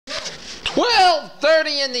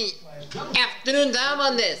12:30 in the afternoon time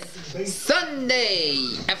on this Sunday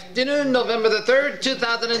afternoon, November the 3rd,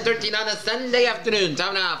 2013, on a Sunday afternoon.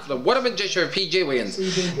 Time now for the Waterman Judiciary of P.J. Wiggins.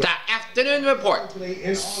 The afternoon report.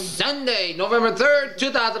 Sunday, November 3rd,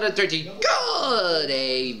 2013. Good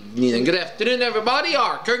evening and good afternoon, everybody.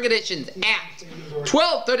 Our current conditions at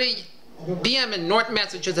 12:30 p.m. in North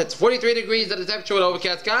Massachusetts, 43 degrees at the temperature with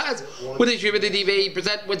overcast skies, with a humidity of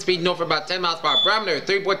 80%, wind speed north for about 10 miles per hour, barometer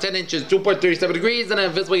 3.10 inches, 2.37 degrees, and a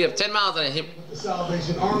visibility of 10 miles, and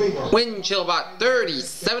a wind chill about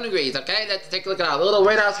 37 degrees. Okay, let's take a look at our little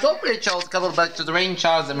radar scope. It shows a couple of batches of rain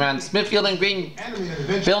showers around Smithfield and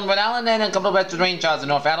Greenfield, Rhode Island, and a couple of batches of rain showers in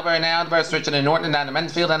North Attleboro and Attleboro, stretching in Norton and down to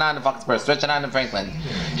Mansfield and on to Foxborough, stretching on to Franklin.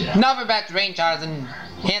 Another batch of rain showers in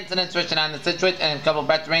Hanson and stretching on to Situate, and a couple of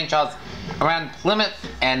batch of rain showers around Plymouth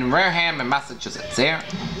and Wareham in Massachusetts here.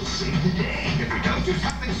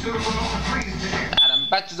 And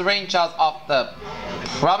batches of rain showers off the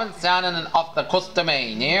Provincetown and off the coast of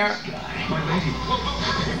Maine here.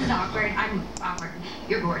 This is awkward. I'm awkward.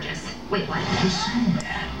 You're gorgeous. Wait, what?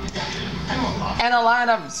 And a line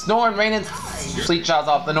of snow and rain and sleet showers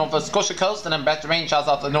off the Nova Scotia coast, and a batch of rain showers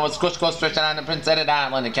off the Nova Scotia coast stretching on to Prince Edward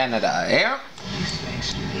Island in Canada here.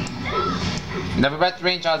 Never batch of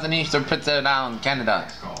rain showers in eastern Prince Edward Island, Canada.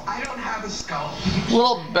 I don't have a skull.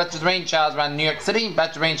 Little batch of rain showers around New York City,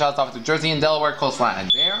 batch of rain showers off the Jersey and Delaware coastline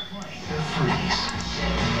there.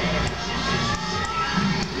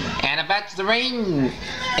 And a batch of rain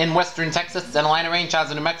in western Texas, and a line of rain showers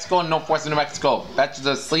in New Mexico and northwestern New Mexico. Batches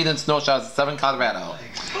of sleet and snow showers in southern Colorado.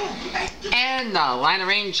 And a line of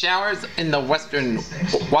rain showers in the western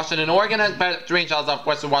Washington, Oregon, and batch of rain showers off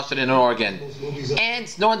western Washington and Oregon. And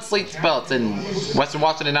snow and sleet spells in western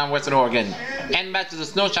Washington and western Oregon. And batches of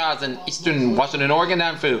snow showers in eastern Washington, Oregon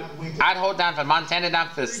down through Idaho, down from Montana, down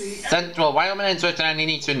through central Wyoming, and stretching on in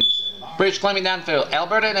eastern British Columbia down through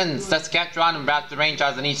Alberta and Saskatchewan, and batches of rain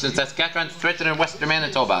showers in eastern Saskatchewan, stretching in western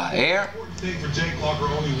Manitoba here.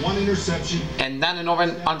 And down in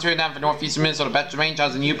northern Ontario, down for northeastern Minnesota, batch of rain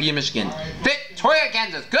showers in UP and Michigan. Victoria,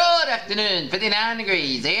 Kansas, good afternoon, 59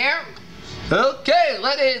 degrees here. Okay,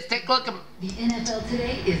 let us take a look at The NFL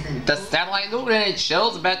today isn't the satellite loop, and it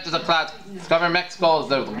shows batches of clouds covering Mexico.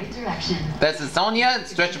 the right direction. This is Sonia,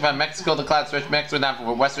 stretching from Mexico, the clouds stretch Mexico down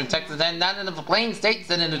from western Texas and down into the Plain States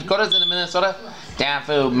and into the Dakotas and Minnesota, down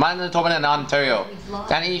through Manitoba and Ontario,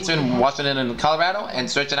 down in eastern Washington and Colorado, and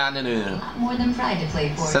stretching on into More than pride to play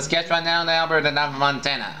for. Saskatchewan, down to Alberta, and down from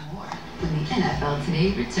Montana. More when the NFL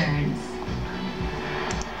today returns.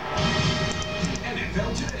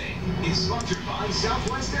 NFL Today is sponsored by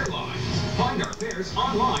Southwest Airlines. Find our fares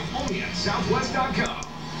online only at southwest.com.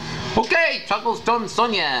 Okay, Tropical Storm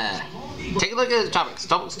Sonia. Take a look at the tropics.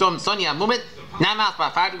 Tropical Storm Sonia movement 9 miles per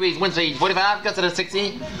hour, 5 degrees, wind speed 45, gusts at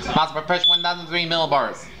 60 miles per pressure, 1,003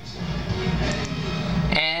 millibars.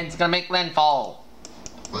 And it's gonna make landfall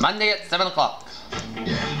Monday at 7 o'clock.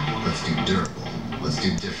 Yeah, let's do durable. Let's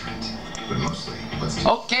do different. But mostly, let's do...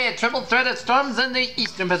 Okay, a triple threat of storms in the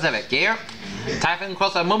eastern Pacific here. Typhoon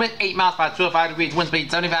crossover movement 8 miles per hour, 205 degrees, wind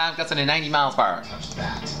speed 75, gusts at 90 miles per hour. Touch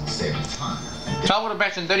that. Save a ton. Tropical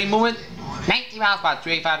depression 30 movement 90 miles per hour,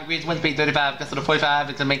 285 degrees, wind speed 35, gusts at 45.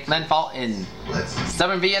 It's gonna make landfall in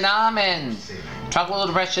southern Vietnam. And tropical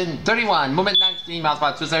depression 31 movement 19 miles per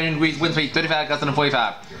hour, 270 degrees, wind speed 35, gusts at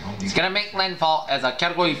 45. It's gonna make landfall as a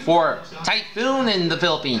category 4 typhoon in the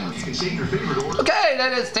Philippines. Okay,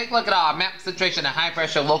 let us take a look at our map situation of high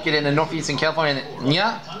pressure located in northeastern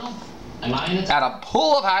California at a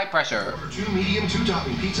pool of high pressure. Order 2 medium, 2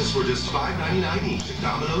 topping pizzas for just $5.99 each at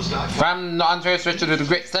Domino's.com. From the Ontario stretch to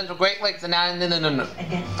the Central Great Lakes and down in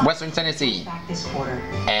western Tennessee.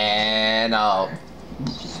 And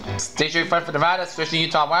stationary front for Nevada, stretching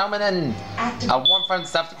Utah, Wyoming, and a warm front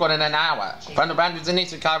South Dakota and Iowa. From the boundaries in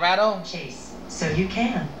eastern Colorado, So you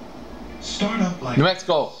can. Start up like New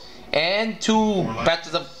Mexico, and 2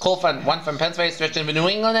 batches of cold front, one from Pennsylvania stretching to New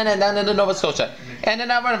England and then down into Nova Scotia. And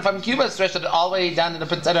another one from Cuba stretching all the way down to the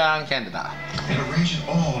Prince Edward Island, Canada. And arrange it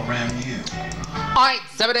all around you. Alright,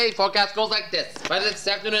 7-day forecast goes like this. By this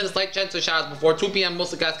afternoon, a slight chance of showers before 2 p.m.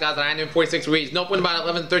 Most of the skies at 146 degrees. No wind about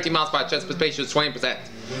 11 to 13 miles per hour. Chance precipitation is 20%.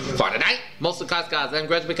 For tonight, most of the skies then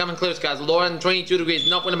gradually becoming clear skies. Lower than 22 degrees.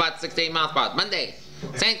 No wind about 6 to 8 miles per hour. Monday,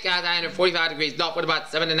 same skies at 145 degrees. North wind about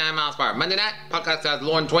 7 to 9 miles per hour. Monday night, podcast skies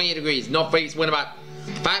lower than 28 degrees. North east wind about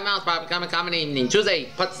 5 miles per hour, becoming common evening. Tuesday,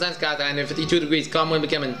 part sun skies at 152 degrees. Calm wind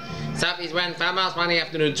becoming southeast wind 5 miles per hour in the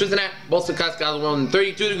afternoon. Tuesday night, most of the skies lower than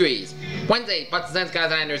 32 degrees. Wednesday, part sun skies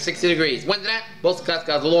at 160 degrees. Wednesday night, most of the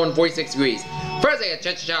skies lower than 46 degrees. Thursday, a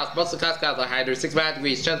chance of showers. Most of the skies are higher than 65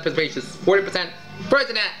 degrees. Chance of precipitation is 40%.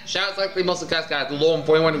 Friday night, showers likely, mostly clouds skies, low on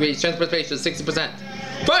 41 degrees, chance of precipitation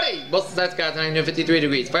 60%. Friday, mostly clouds skies, high near 53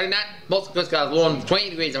 degrees. Friday night, mostly clouds skies, low on 20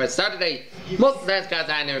 degrees. And Saturday, mostly clouds skies,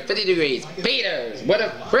 high near 50 degrees. Peters, what a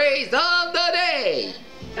phrase of the day!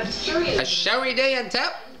 A showery day on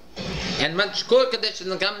tap, and much cooler conditions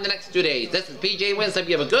will come in the next 2 days. This is PJ Wiggins. Hope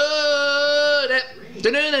you have a good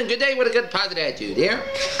afternoon and good day with a good positive attitude. Here.